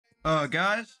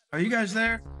Guys, are you guys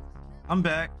there? I'm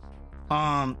back.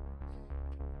 Um,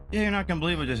 yeah, you're not gonna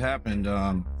believe what just happened.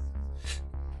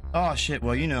 Oh shit.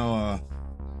 Well,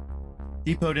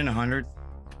 depoted in 100.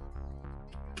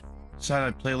 Decided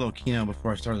I'd play a little keno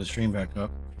before I started the stream back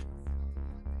up.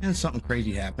 And something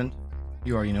crazy happened.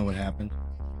 You already know what happened.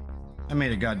 I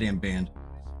made a goddamn band.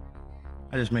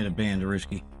 I just made a band,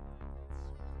 Risky.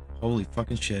 Holy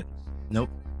fucking shit. Nope.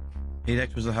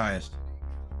 8x was the highest.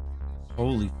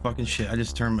 Holy fucking shit. I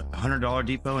just turned $100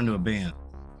 depot into a band.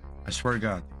 I swear to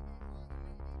God.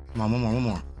 Come on, one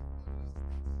more.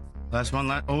 Last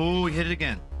one, oh, we hit it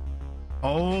again.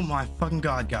 Oh my fucking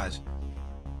God, guys.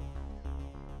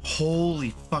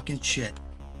 Holy fucking shit.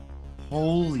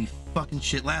 Holy fucking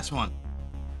shit. Last one.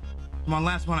 Come on,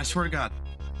 last one, I swear to God.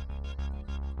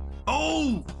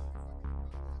 Oh!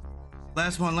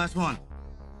 Last one.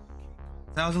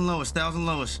 1,000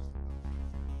 lowest.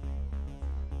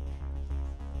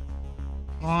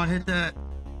 Come on, hit that.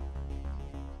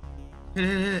 Hit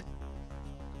it.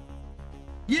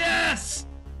 Yes!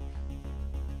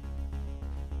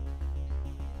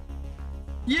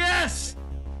 Yes!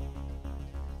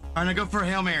 All right, now go for a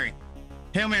Hail Mary.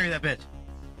 Hail Mary that bitch.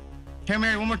 Hail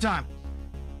Mary one more time.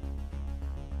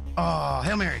 Oh,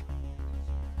 Hail Mary.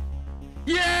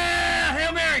 Yeah!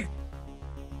 Hail Mary!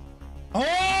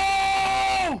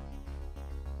 Oh!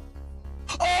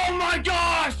 Oh my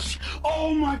gosh!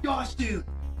 Oh my gosh, dude!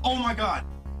 Oh my God!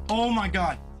 Oh my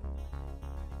God!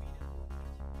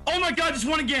 Oh my God, just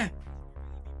won again!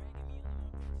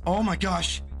 Oh my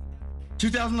gosh!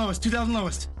 2,000 lowest, 2,000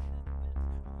 lowest.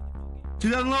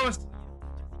 2,000 lowest.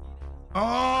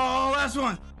 Oh, last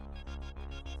one.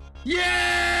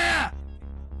 Yeah!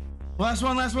 Last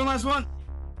one.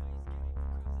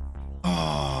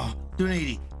 Oh, doing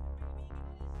 80.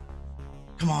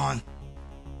 Come on.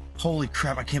 Holy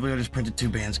crap, I can't believe I just printed 2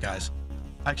 bands, guys.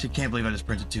 I actually can't believe I just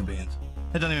printed 2 bands.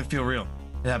 It doesn't even feel real.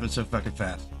 It happened so fucking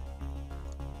fast.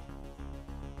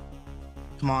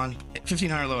 Come on.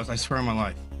 1,500 lowest, I swear on my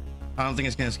life. I don't think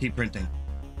it's gonna keep printing.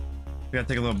 We gotta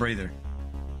take a little breather.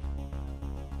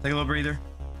 Take a little breather.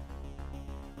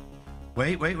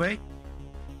 Wait.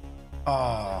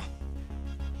 Oh.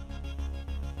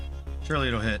 Surely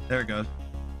it'll hit. There it goes.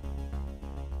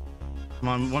 Come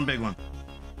on, one big one.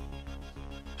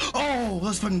 Oh,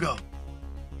 let's fucking go.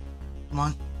 Come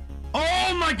on.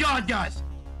 Oh my God, guys.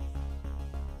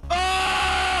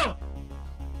 Oh!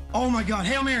 Oh my God,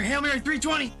 Hail Mary,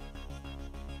 320.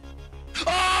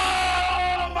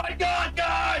 Oh my God,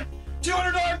 guys!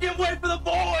 $200 giveaway for the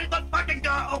boys. Let's fucking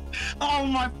go. Oh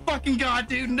my fucking God,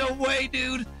 dude. No way,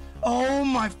 dude. Oh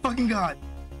my fucking God.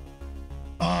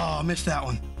 Oh, I missed that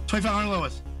one. 2,500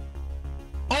 lowest.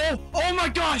 Oh my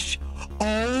gosh.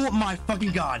 Oh my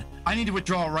fucking God. I need to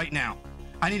withdraw right now.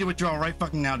 I need to withdraw right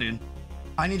fucking now, dude.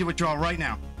 I need to withdraw right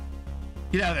now.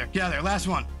 Get out of there. Last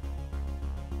one.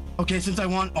 Okay, since I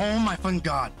won. Oh my fucking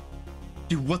God.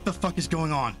 Dude, what the fuck is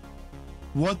going on?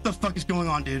 What the fuck is going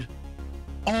on, dude?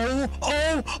 Oh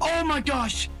my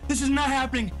gosh. This is not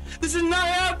happening. Oh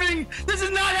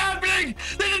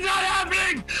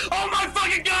my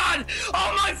fucking God.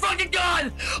 Oh my fucking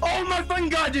God,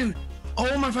 dude.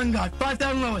 Oh my fucking God.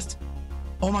 5,000 lowest.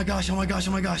 Oh my gosh.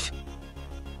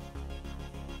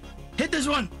 Hit this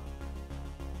one.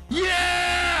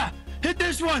 Yeah! Hit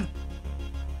this one.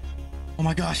 Oh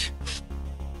my gosh.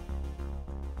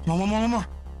 One more.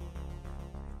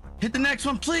 Hit the next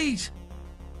one, please.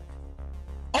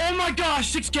 Oh my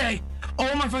gosh, 6K.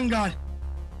 Oh my fucking God.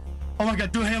 Oh my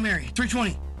God, do a Hail Mary.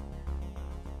 320.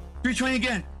 320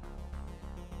 again.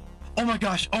 Oh my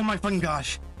gosh. Oh my fucking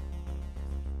gosh.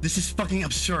 This is fucking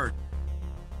absurd.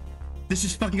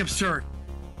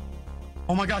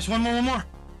 Oh my gosh, one more.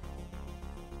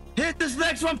 Hit this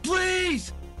next one,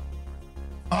 please.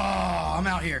 Oh, I'm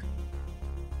out here.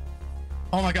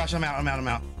 Oh my gosh, I'm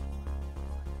out.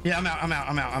 Yeah, I'm out.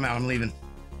 I'm leaving.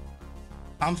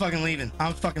 I'm fucking leaving.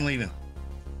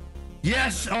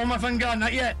 Yes! Oh my fucking God,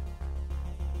 not yet.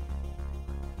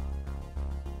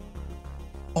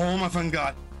 Oh my fucking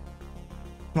God.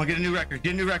 Come on, get a new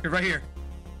record right here.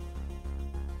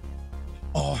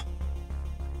 Oh.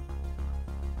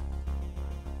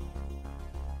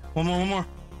 One more.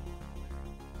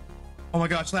 Oh my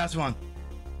gosh, last one.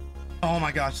 Oh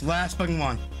my gosh, last fucking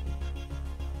one.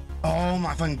 Oh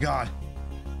my fucking God.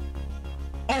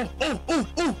 Oh,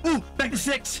 back to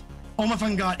 6. Oh my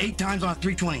fucking God, 8 times on a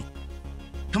 320.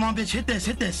 Come on, bitch, hit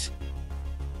this.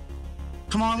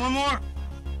 Come on, one more.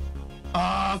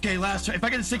 Okay, last try. If I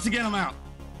get a 6 again, I'm out.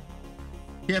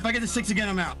 Yeah, if I get the 6 again,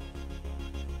 I'm out.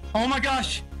 Oh my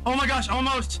gosh,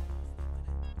 almost.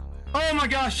 Oh my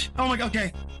gosh,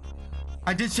 okay.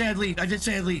 I did say I'd leave. I did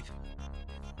say I'd leave.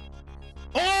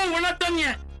 Oh, we're not done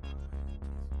yet.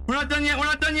 We're not done yet. We're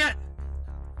not done yet.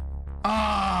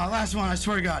 Ah, last one. I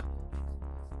swear to God.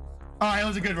 All right, it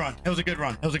was a good run. It was a good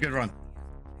run. It was a good run.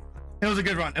 It was a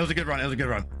good run. It was a good run. It was a good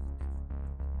run.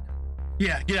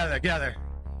 Yeah, get out of there. Get out of there.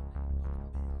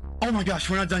 Oh my gosh,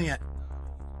 we're not done yet.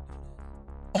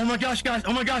 Oh my gosh, guys.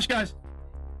 Oh my gosh, guys.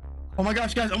 Oh my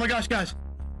gosh, guys. Oh my gosh, guys.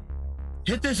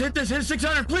 Hit this. Hit this. Hit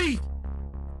 600, please.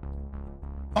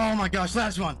 Oh my gosh,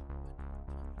 last one.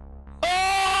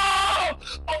 Oh!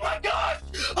 Oh my gosh!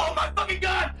 Oh my fucking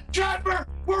God! Trapper,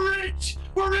 we're rich!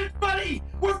 We're rich, buddy!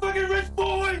 We're fucking rich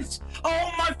boys!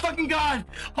 Oh my fucking God!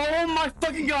 Oh my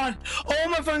fucking God! Oh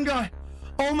my fucking God!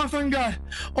 Oh my fucking God!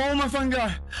 Oh my fucking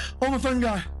God! Oh my fucking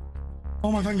God!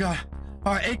 Oh my fucking God!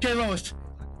 All right, 8K lowest.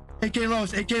 8K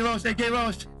lowest. 8K lowest. 8K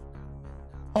lowest.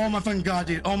 Oh my fucking God,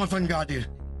 dude! Oh my fucking God, dude!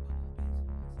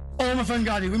 Oh my fucking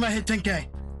God, dude! We might hit 10K.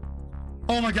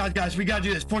 Oh my God, guys, we gotta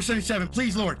do this. 477,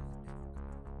 please, Lord.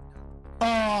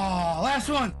 Oh, last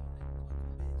one.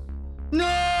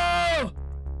 No!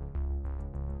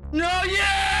 No,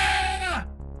 yeah!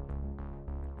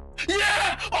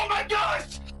 Yeah! Oh my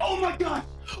gosh! Oh my gosh!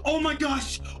 Oh my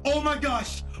gosh! Oh my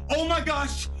gosh! Oh my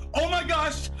gosh! Oh my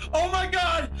gosh! Oh my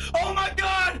God! Oh my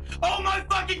God! Oh my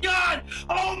fucking God!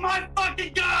 Oh my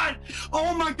fucking God!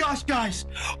 Oh my gosh, guys!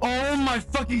 Oh my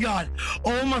fucking God!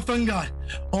 Oh my fucking God!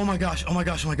 Oh my gosh! Oh my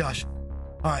gosh! Oh my gosh!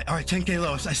 All right, 10K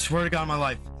lowest. I swear to God, on my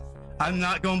life, I'm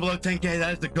not going below 10K.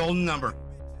 That is the golden number.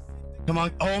 Come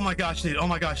on! Oh my gosh, dude! Oh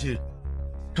my gosh, dude!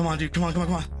 Come on, dude! Come on! Come on!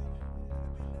 Come on!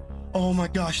 Oh my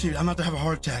gosh, dude! I'm about to have a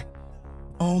heart attack.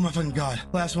 Oh my fucking God!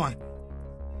 Last one.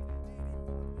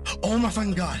 Oh my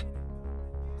fucking God.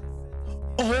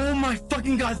 Oh my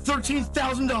fucking God.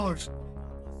 $13,000.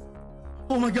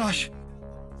 Oh my gosh.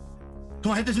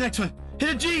 Come on, hit this next one. Hit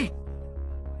a G.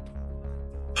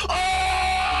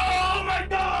 Oh my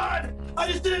God. I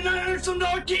just did a $900 some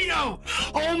keno.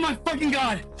 Oh my fucking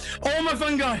God. Oh my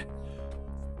fucking God.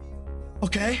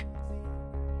 Okay.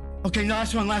 Okay,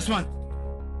 last one, last one.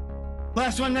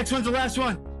 Last one, next one's the last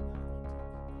one.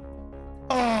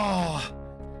 Oh.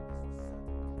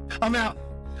 I'm out.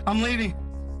 I'm leaving.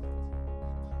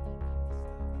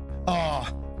 Oh.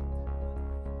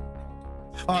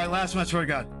 All right, last one, I swear to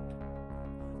God.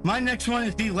 My next one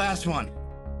is the last one.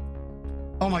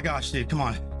 Oh my gosh, dude, come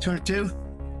on. 202.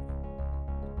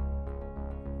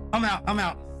 I'm out, I'm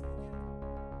out.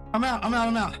 I'm out, I'm out,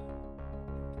 I'm out.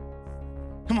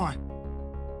 Come on.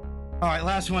 All right,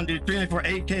 last one, dude.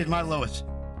 394, 8K is my lowest.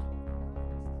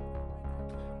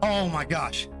 Oh my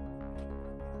gosh.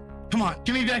 Come on,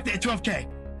 give me back the 12K.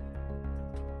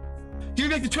 Give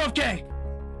me back the 12K.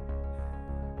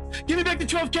 Give me back the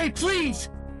 12K, please.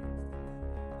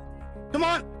 Come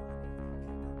on.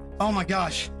 Oh my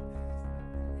gosh.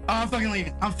 Oh, I'm fucking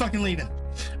leaving. I'm fucking leaving.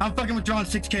 I'm fucking withdrawing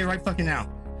 6K right fucking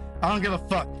now. I don't give a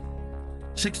fuck.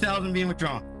 6,000 being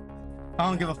withdrawn. I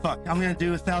don't give a fuck. I'm gonna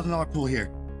do a $1,000 pool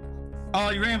here. Oh,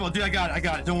 you ramble, dude. I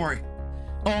got it. Don't worry.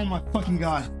 Oh my fucking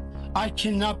God. I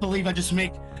cannot believe I just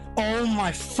make. Oh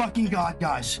my fucking God,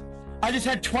 guys. I just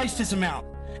had twice this amount.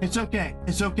 It's okay.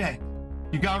 It's okay.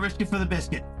 You gotta risk it for the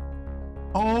biscuit.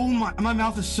 Oh my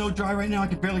mouth is so dry right now I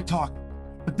can barely talk.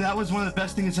 But that was one of the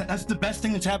best things. That's the best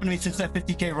thing that's happened to me since that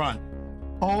 50K run.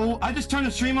 Oh, I just turned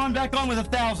the stream on back on with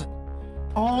 1,000.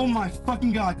 Oh my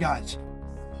fucking God, guys.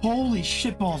 Holy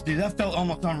shitballs, dude. That felt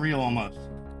almost unreal almost.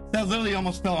 That literally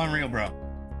almost felt unreal, bro.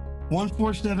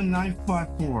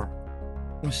 147954.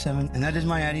 07, and that is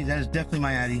my Addy. That is definitely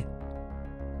my Addy.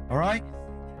 All right.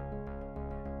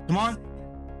 Come on.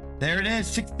 There it is.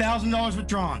 $6,000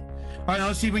 withdrawn. All right, now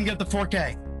let's see if we can get the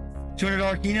 4K.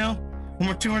 $200 keno. One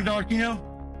more $200 keno.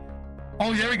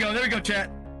 Oh, there we go. There we go, chat.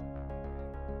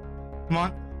 Come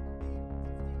on.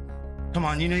 Come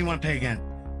on. You know you want to pay again.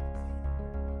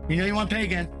 You know you want to pay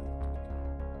again.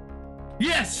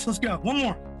 Yes. Let's go. One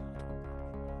more.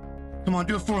 Come on.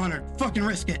 Do a 400. Fucking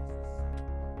risk it.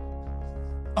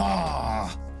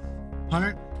 Ah,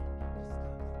 100,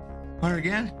 100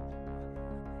 again,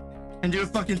 and do a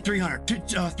fucking 300,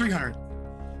 300.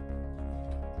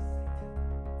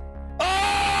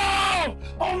 Oh!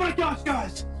 Oh my gosh,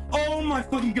 guys! Oh my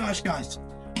fucking gosh, guys!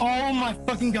 Oh my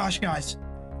fucking gosh, guys!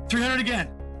 300 again.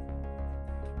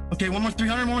 Okay, one more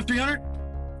 300, one more 300.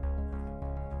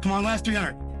 Come on, last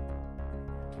 300.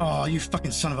 Oh, you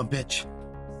fucking son of a bitch.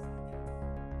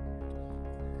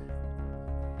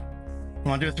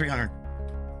 Come on, do a 300.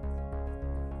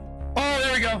 Oh,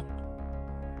 there we go.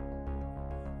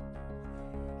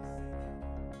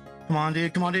 Come on,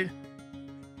 dude. Come on, dude.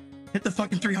 Hit the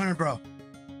fucking 300, bro.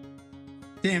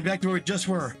 Damn, back to where we just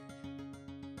were.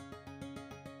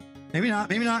 Maybe not.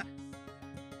 Maybe not.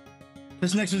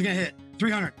 This next one's gonna hit.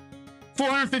 300.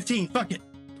 415. Fuck it.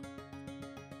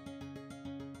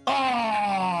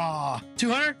 Oh,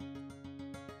 200.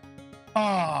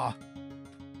 Oh.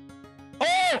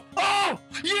 Oh,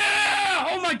 yeah!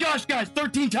 Oh my gosh, guys,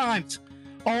 13 times.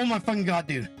 Oh my fucking God,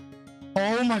 dude.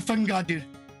 Oh my fucking God, dude.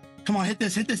 Come on, hit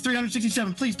this,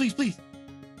 367, please, please, please.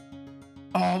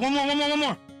 Oh, one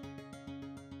more.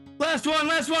 Last one,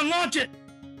 launch it.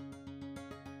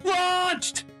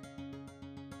 Launched!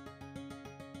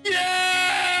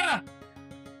 Yeah!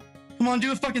 Come on,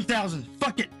 do a fucking 1,000.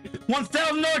 Fuck it.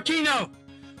 $1,000 keno.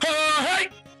 Hey,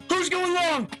 who's going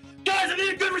long? Guys, I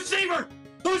need a good receiver.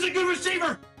 Who's a good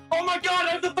receiver? Oh my God,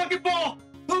 I have the fucking ball.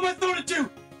 Who am I throwing it to?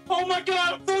 Oh my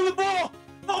God, I'm throwing the ball.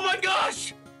 Oh my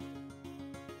gosh.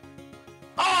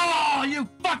 Oh, you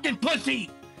fucking pussy.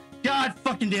 God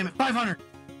fucking damn it. 500.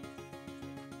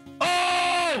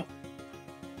 Oh!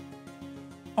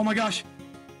 Oh my gosh.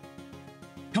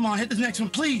 Come on, hit this next one,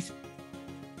 please.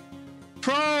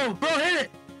 Bro, hit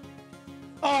it.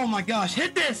 Oh my gosh,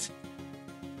 hit this.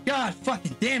 God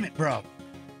fucking damn it, bro.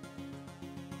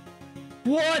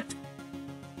 What?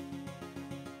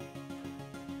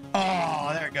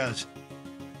 Oh, there it goes.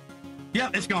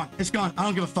 Yep, it's gone. It's gone. I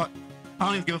don't give a fuck. I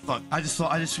don't even give a fuck. I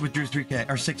just withdrew 3K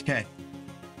or 6K.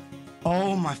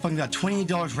 Oh my fucking God,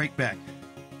 $28 rake back.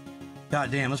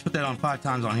 God damn, let's put that on 5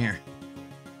 times on here.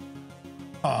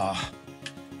 Oh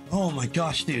my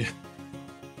gosh, dude.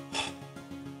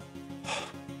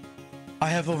 I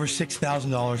have over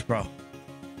 $6,000, bro.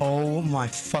 Oh my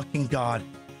fucking God.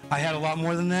 I had a lot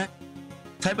more than that.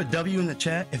 Type a W in the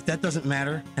chat if that doesn't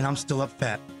matter and I'm still up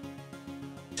fat.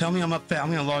 Tell me I'm up fat.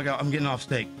 I'm gonna log out. I'm getting off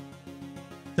stake.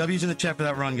 W's in the chat for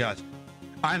that run, guys.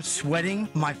 I'm sweating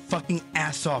my fucking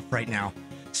ass off right now,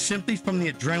 simply from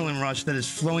the adrenaline rush that is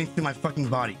flowing through my fucking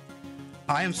body.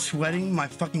 I am sweating my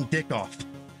fucking dick off.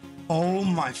 Oh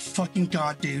my fucking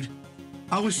God, dude.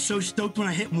 I was so stoked when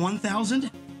I hit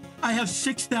 1,000. I have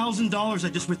 $6,000 I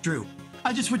just withdrew.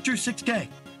 I just withdrew 6K.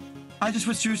 I just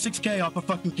withdrew 6K off a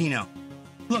fucking keno.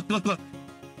 Look.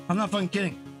 I'm not fucking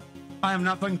kidding. I am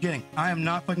not fucking kidding. I am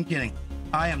not fucking kidding.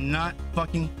 I am not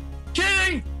fucking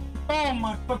kidding! Oh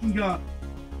my fucking God.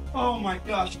 Oh my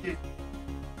gosh, dude.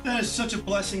 That is such a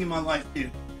blessing in my life,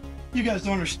 dude. You guys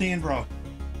don't understand, bro.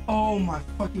 Oh my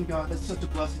fucking God, that's such a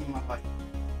blessing in my life.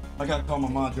 I gotta call my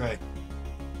madre.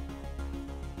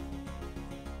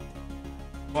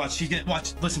 Watch,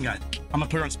 listen guys. I'm gonna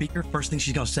put her on speaker. First thing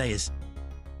she's gonna say is,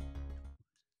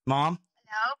 Mom?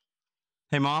 Hello?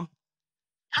 Hey, Mom?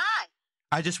 Hi.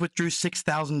 I just withdrew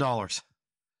 $6,000.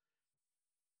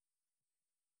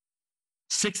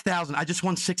 6,000. I just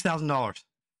won $6,000.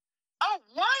 Oh,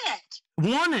 won it.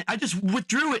 Won it. I just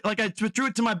withdrew it. Like I withdrew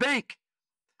it to my bank.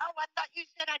 Oh, I thought you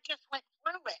said I just went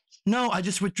through it. No, I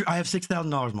just withdrew. I have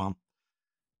 $6,000, Mom.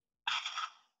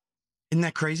 Isn't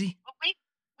that crazy? Well, we'd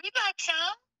like some.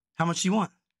 How much do you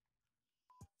want?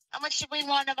 How much do we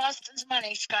want of Austin's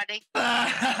money, Scotty?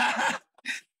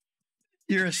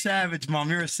 You're a savage, Mom.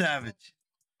 You're a savage.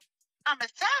 I'm a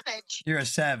savage. You're a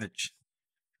savage.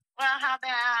 Well, how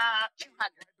about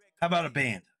 200? How about a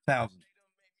band? 1,000.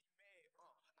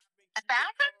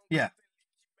 1,000? Yeah.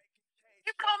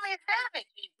 You call me a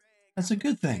savage. That's a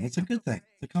good thing. It's a good thing.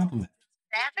 It's a compliment.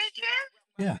 Savage,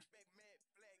 yeah? Yeah.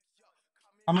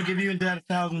 I'm gonna give you and Dad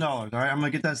 $1,000. All right. I'm gonna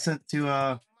get that sent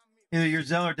to either your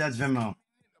Zelle or Dad's Venmo.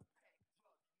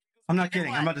 I'm not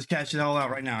kidding. I'm about to cash it all out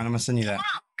right now, and I'm gonna send you that.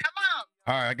 Come on.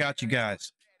 All right, I got you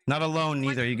guys. Not alone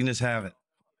neither. You can just have it.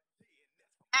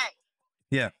 Hey.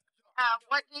 Yeah.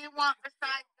 What do you want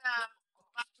besides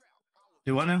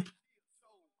Do what now?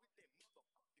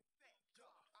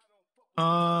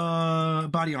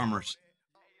 Body armors.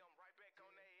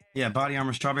 Yeah, body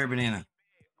armor, strawberry banana.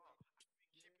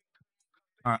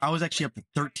 All right, I was actually up to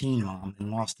 13, Mom,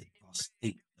 and lost it. Lost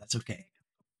 8. That's okay.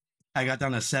 I got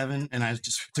down to 7, and I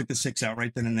just took the 6 out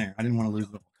right then and there. I didn't want to lose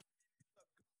it all.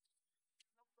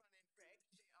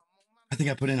 I think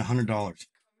I put in $100,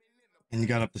 and you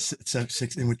got up to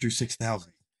 6 and withdrew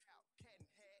 6,000.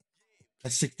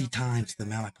 That's 60 times the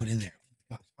amount I put in there.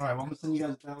 All right, well, I'm gonna send you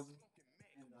guys 1,000.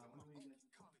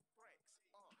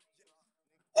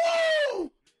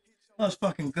 Woo! Let's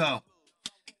fucking go.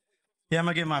 Yeah, I'm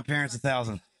gonna give my parents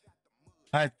 1,000.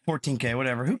 I had 14K,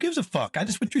 whatever. Who gives a fuck? I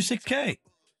just withdrew 6K.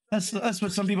 That's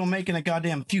what some people make in a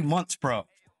goddamn few months, bro.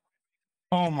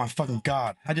 Oh my fucking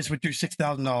God. I just withdrew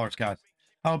 $6,000, guys.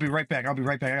 I'll be right back. I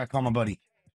gotta call my buddy.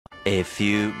 A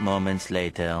few moments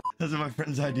later. That's what my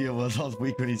friend's idea was. I was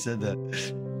weak when he said that.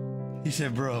 He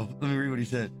said, bro, let me read what he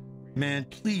said. Man,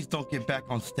 please don't get back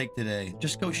on stake today.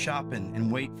 Just go shopping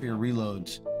and wait for your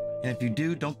reloads. And if you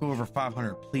do, don't go over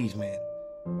 500, please, man.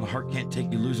 My heart can't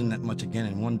take you losing that much again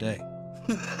in one day.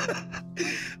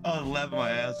 I was laughing my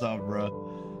ass off,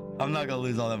 bro. I'm not gonna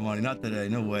lose all that money. Not today.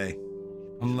 No way.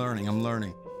 I'm learning.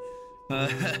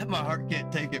 My heart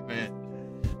can't take it, man.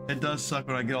 It does suck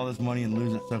when I get all this money and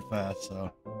lose it so fast,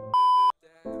 so.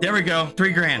 There we go.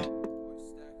 3 grand.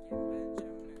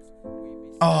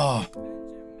 Oh.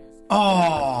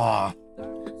 Oh.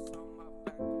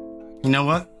 You know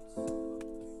what?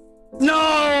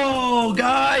 No,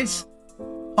 guys.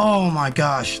 Oh my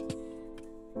gosh.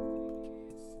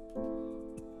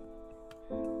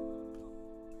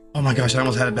 Oh my gosh, I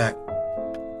almost had it back.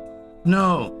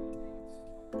 No.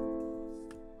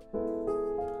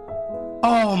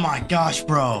 Oh my gosh,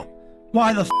 bro.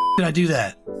 Why the f did I do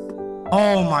that?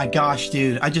 Oh my gosh,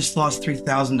 dude. I just lost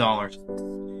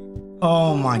 $3,000.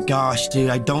 Oh my gosh, dude.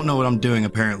 I don't know what I'm doing,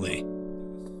 apparently.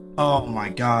 Oh my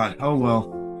god. Oh well.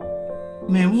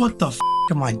 Man, what the f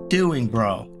am I doing,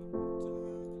 bro?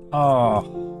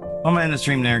 Oh. I'm gonna end the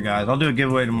stream there, guys. I'll do a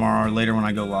giveaway tomorrow or later when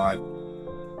I go live.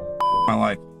 My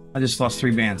life. I just lost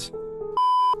 3 bands.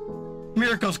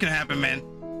 Miracles can happen, man.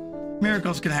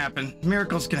 Miracles can happen.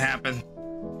 Miracles can happen.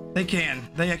 They can.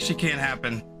 They actually can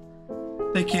happen.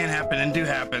 They can happen and do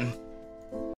happen.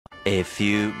 A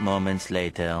few moments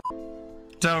later.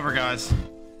 It's over, guys.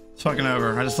 It's fucking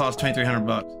over. I just lost 2,300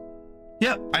 bucks.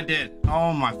 Yep, I did.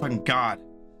 Oh my fucking god.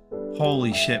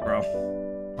 Holy shit, bro.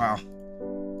 Wow.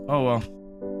 Oh well.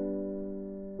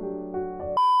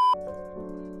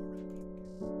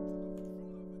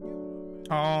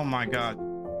 Oh my god.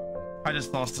 I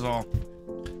just lost it all.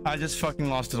 I just fucking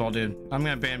lost it all, dude. I'm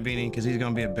gonna ban Beanie because he's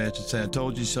gonna be a bitch and say, I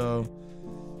told you so.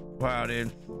 Wow,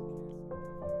 dude.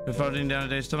 If I was down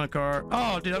today, still in a car.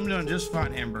 Oh, dude, I'm doing just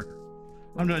fine, Hamburger.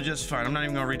 I'm doing just fine. I'm not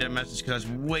even gonna read that message because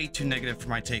that's way too negative for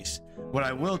my taste. What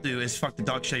I will do is fuck the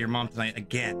dog shit your mom tonight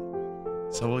again.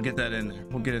 So we'll get that in there.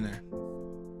 We'll get in there.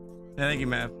 Yeah, thank you,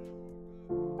 Mav.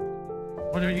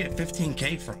 Where did we get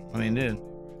 15K from? I mean, dude.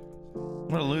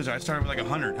 What a loser. I started with like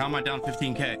 100. How am I down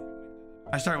 15K?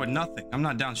 I started with nothing. I'm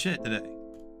not down shit today.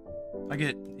 I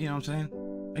get, you know what I'm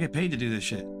saying? I get paid to do this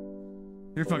shit.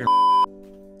 You're fucking.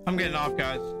 I'm getting off,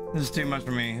 guys. This is too much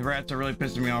for me. The rats are really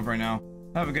pissing me off right now.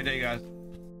 Have a good day, guys.